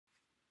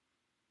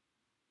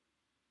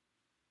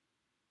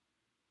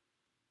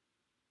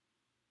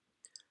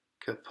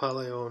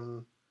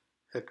kepaleon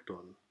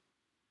hekton.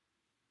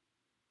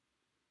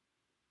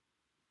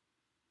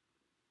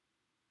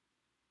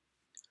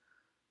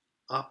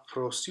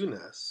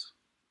 Aprosynes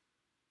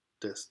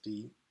testi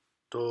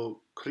to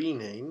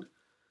krinein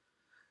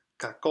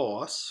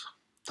kakos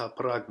ta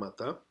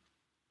pragmata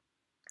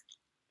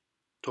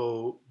to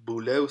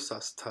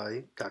bouleusastai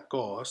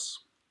kakos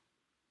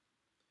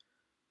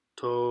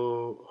to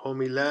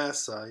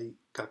homilasai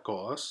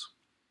kakos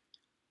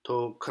to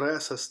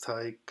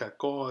kresastai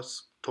kakos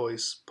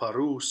tois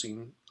parousin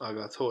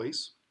agatois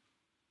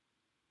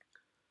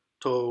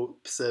to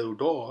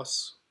pseudos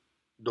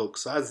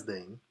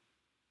doxasdein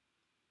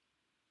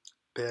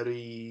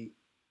peri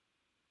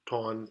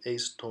ton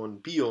eston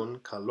bion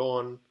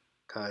kalon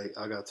kai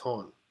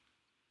agaton.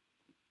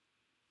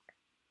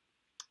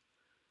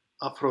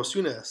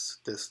 Aprosynes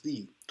testi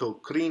to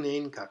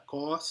krinein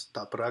kakos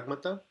ta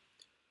pragmata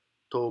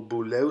to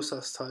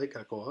bouleusastai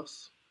kakos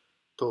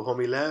to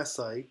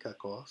homilasai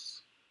kakos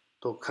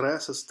to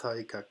kresastai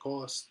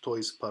kakos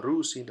tois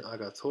parousin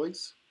agatois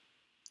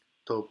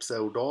to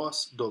pseudos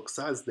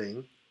doxasdein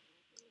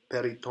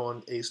periton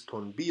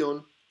eston bion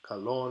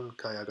kalon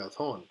kai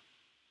agaton.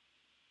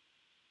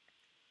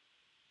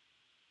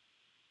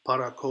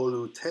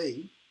 Parakolou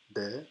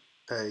de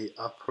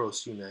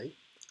aprosyne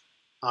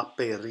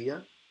aperia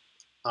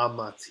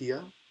amatia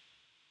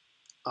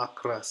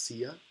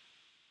akrasia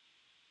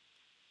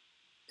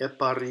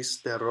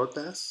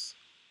eparisterotes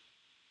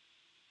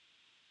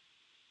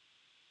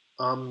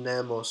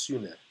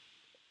amnemosyne.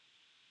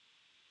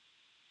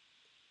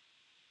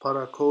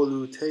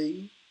 Parakolou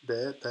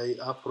de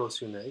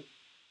aprosyne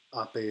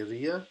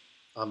aperia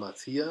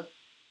amatia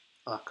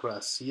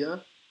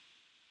akrasia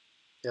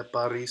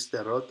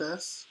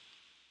eparisterotes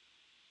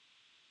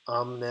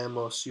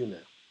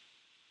amnemosyne.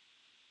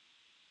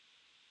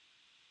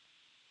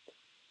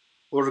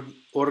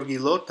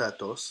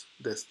 Orgilotatos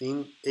destin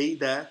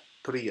eida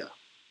tria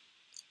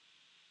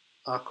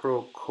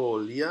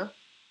acrocolia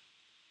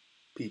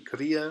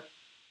picria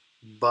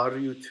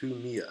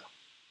bariutumia.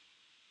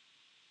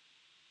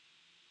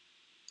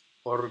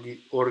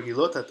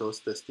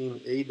 Orgilotatos destin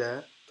eida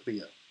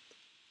tria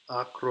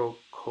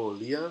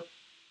acrocolia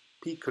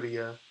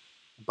picria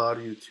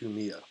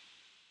bariutumia.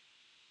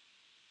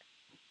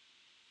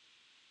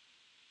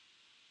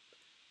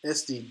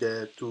 Esti de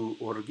tu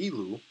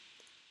orgilu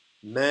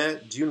me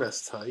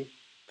dunastai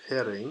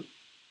perein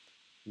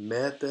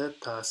mete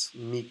tas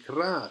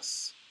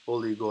micras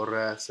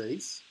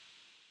oligorases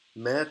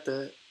mete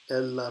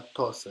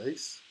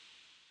ellatoses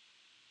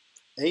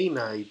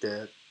einai de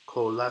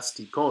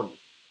colasticon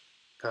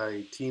kai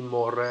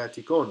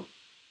timoraticon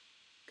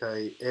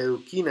kai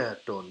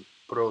eukinaton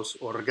pros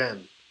organ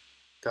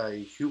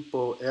kai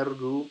hypo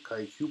ergu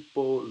kai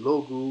hypo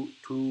logu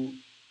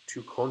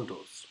tu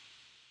contos.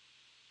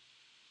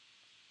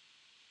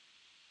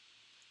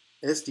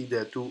 Esti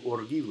de tu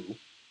orgilu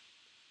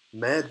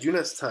me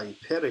dunastai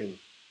perein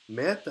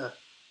meta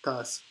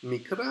tas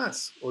micras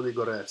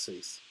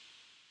oligorases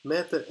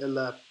meta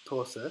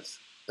ellatoses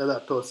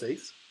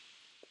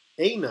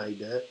einai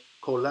de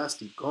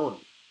colasticon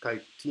kai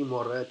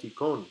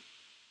timoraticon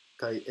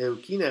kai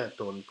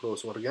eukinaton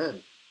pros organ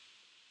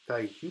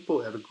kai hypo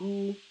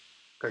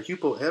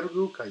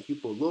ergu kai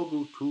hypo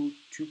logu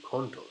tu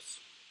contos.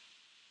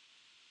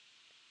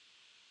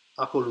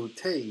 Akolou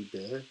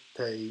de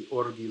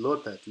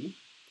orgilotati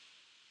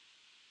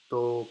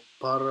to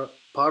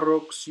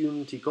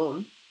paroxyntikon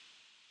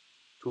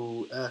tu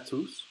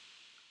atus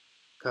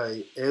kai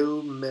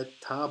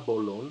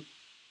eumetabolon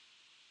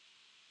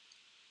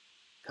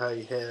kai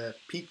he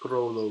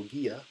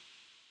picrologia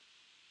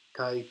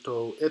kai to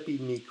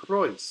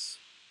epimicrois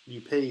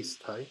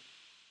lipeistai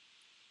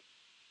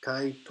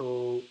kai to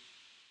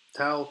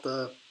tauta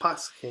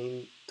paschein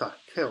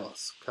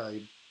takeos kai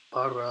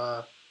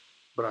para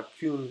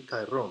brachun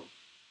kai ron.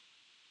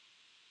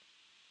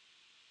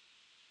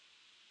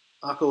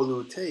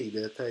 Akolou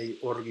de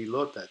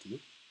orgilotati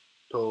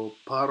to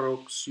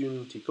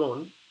paroxyntikon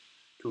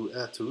tu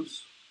atus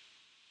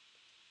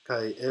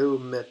kai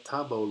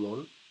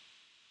eumetabolon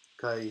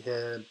kai he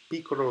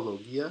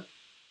picrologia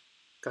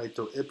kai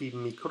to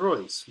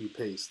epimicrois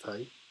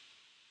lipeistai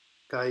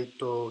kai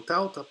to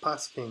tauta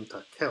paschein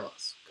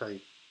takeos kai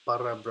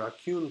para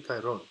brachun kai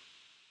ron.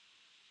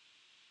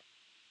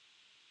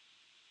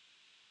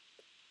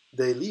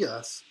 De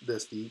lias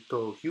desti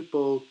to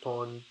hypo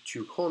ton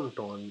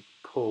tukonton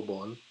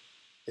probon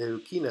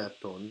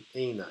eukinaton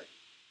einai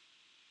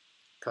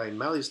kai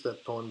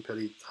malistaton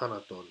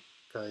perithanaton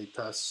kai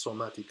tas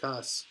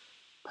somaticas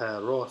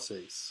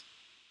paroses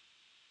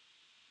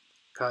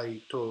kai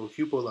to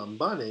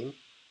hypolambanen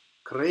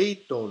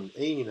kreiton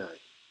einai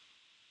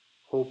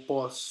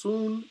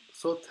hoposun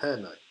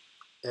sotenai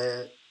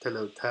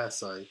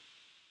telotasai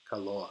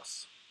kalos.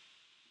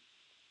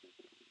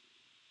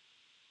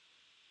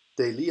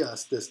 De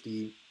lias desti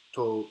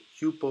to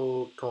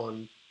hypo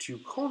ton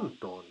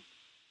tukonton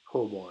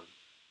hobon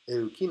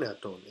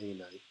eukinaton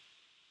einai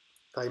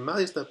kai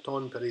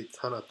malistaton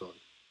perithanaton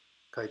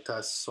kai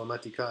tas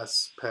somaticas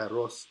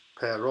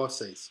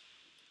paroses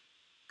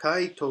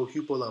kai to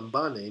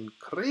hypolambanen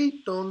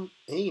kreton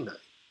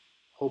enai,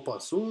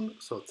 hopasun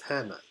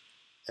sotenai,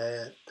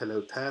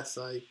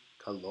 teleutasai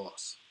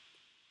kalos.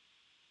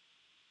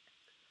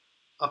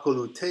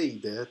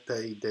 Akoluteide te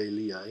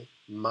deliai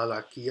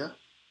malakia,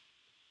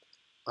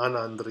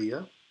 anandria,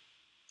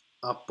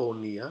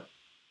 aponia,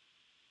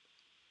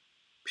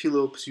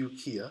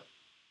 pilopsyukia,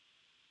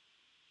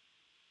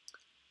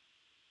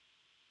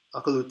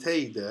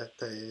 akoluteide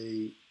te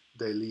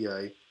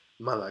deliai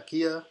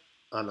malakia,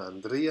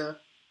 anandria,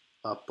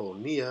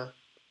 aponia,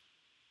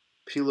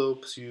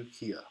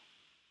 pilopsyukia.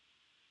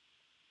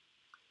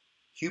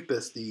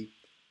 Hupesti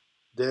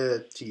de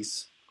tis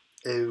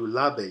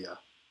eulabeia,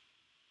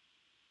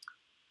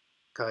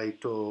 kai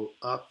to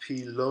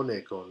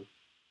apilonekon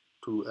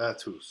tu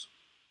atus.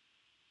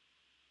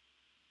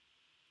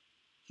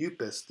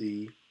 Hupesti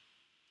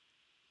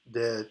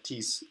de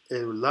tis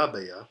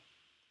eulabeia,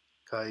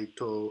 kai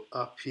to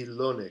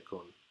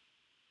apilonekon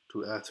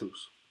tu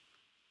atus.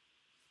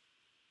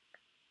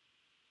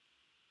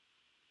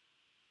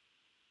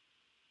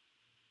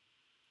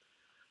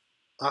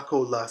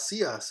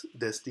 Akolasias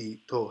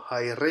desti to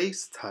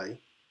haerestai,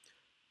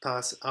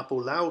 tas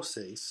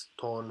apolauses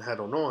ton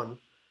hedonon,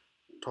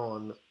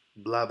 ton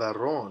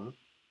blaberon,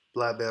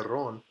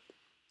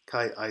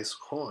 kai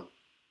aischon,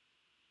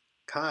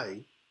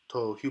 kai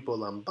to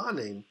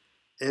hypolambanen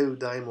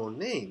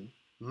eudaimonen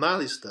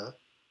malista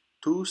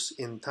tus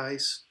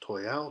intais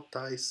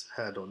toiautais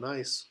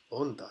hedonais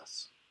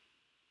ondas,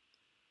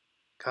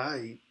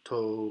 kai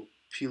to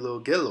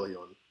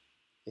pilogeloion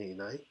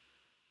enai,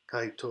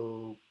 kai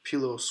to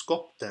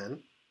piloskopten,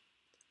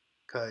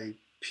 kai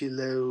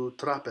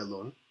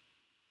pileutrapelon,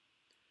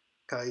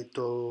 kai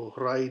to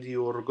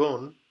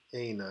raidiorgon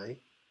enai,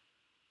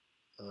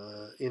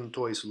 in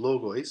tois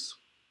logois,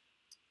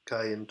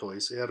 kai in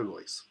tois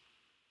ergois.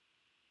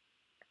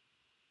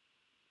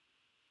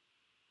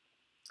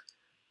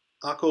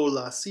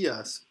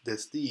 Akolasias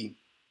desti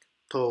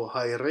to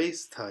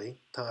haerestai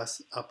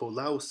tas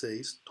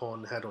apolauses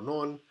ton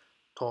hedonon,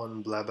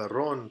 ton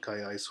blaberon kai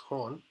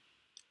aischon,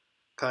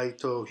 kai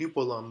to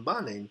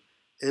hypolambanen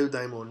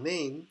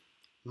eudaimonen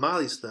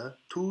malista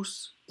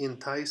tus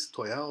intais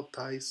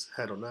toiautais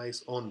hedonais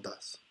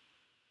ondas,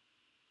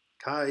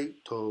 kai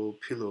to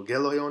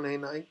pilogeloion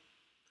enai,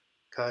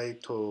 kai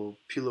to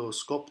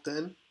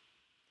piloskopten,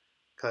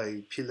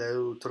 kai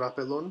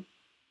pileutrapelon,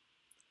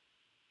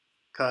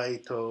 kai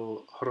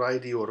to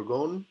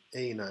raidiorgon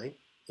enai,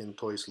 in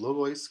tois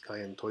logois kai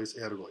in tois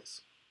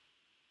ergois.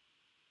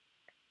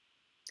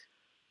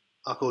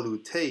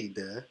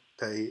 Akoluteide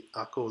te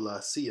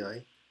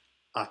akolasiai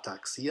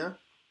ataxia,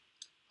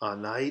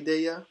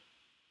 anaideia,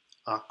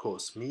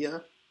 akosmia,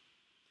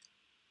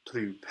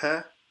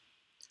 trupe,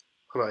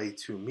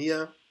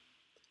 raitumia,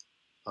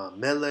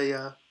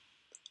 ameleia,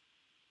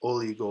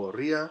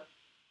 oligoria,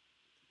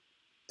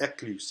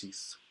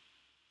 eklusis.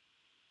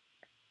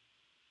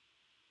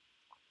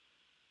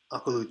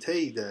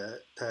 Akoluteide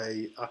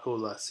te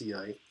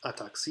akolasiai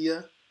ataxia,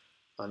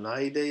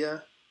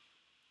 anaideia,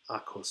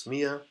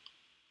 akosmia,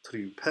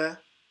 trupe,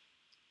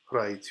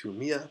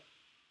 raitumia,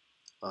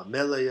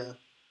 ameleia,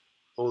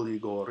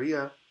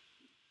 oligoria,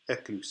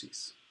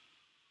 eklusis.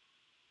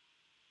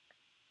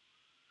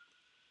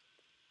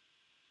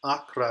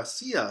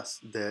 Akrasias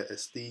de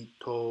esti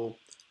to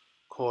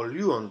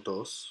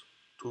koluontos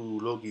tu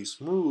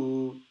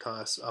logismu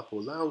tas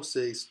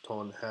apolauses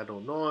ton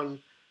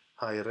hedonon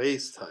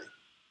haerestai,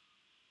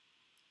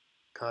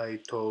 kai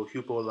to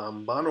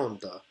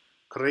hypolambanonta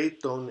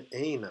kreton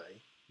enai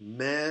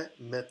me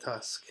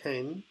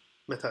metasken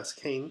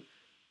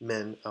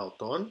men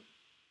auton,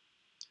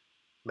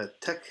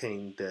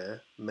 metekhen de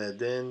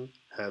meden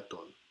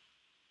heton,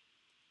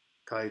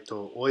 kai to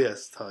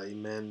oiestai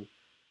men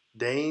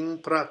dein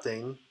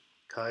praten,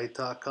 kai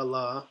ta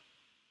kala,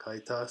 kai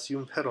ta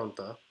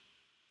siumperonta,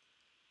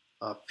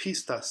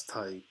 apistas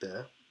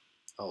taide,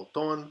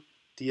 auton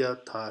dia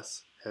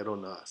tas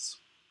heronas.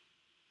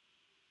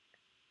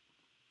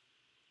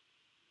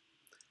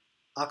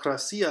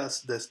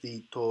 Akrasias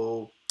desti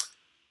to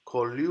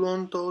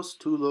koluontos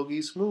tu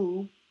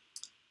logismu,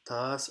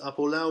 tas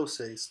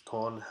apolauses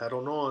ton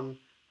heronon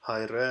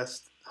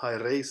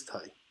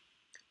haerestai,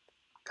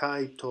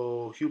 kai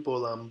to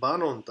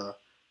hypolambanonta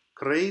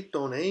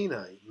kreton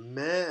enai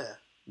me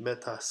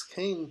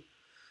metasken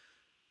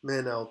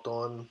men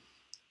auton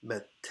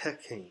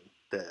metekhen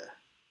de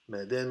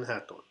meden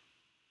heton,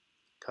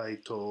 kai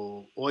to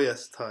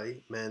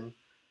oiestai men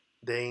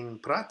dein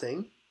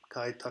praten,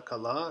 kai ta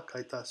kala,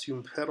 kai ta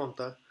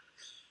siumperonta,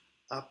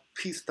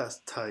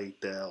 apistas tai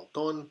de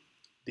auton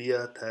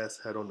dia tas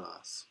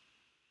heronas.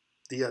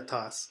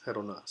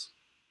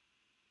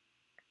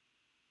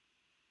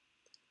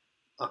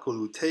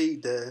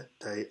 Akoluteide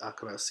te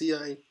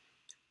akrasiai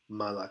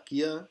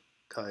malakia,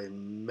 kai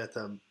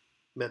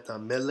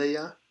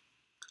metameleia,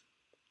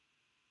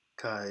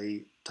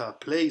 kai ta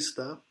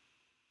pleista,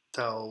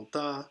 ta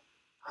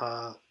ha,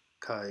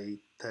 kai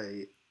te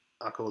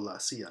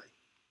akolasiai.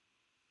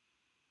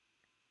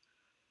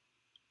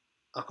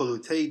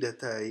 Akoluteide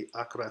te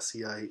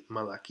akrasiai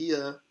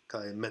malakia,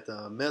 kai meta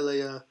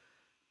melea,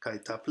 kai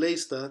ta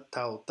pleista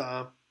tau ta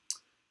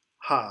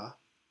ha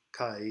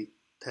kai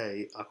te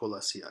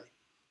akolasiai.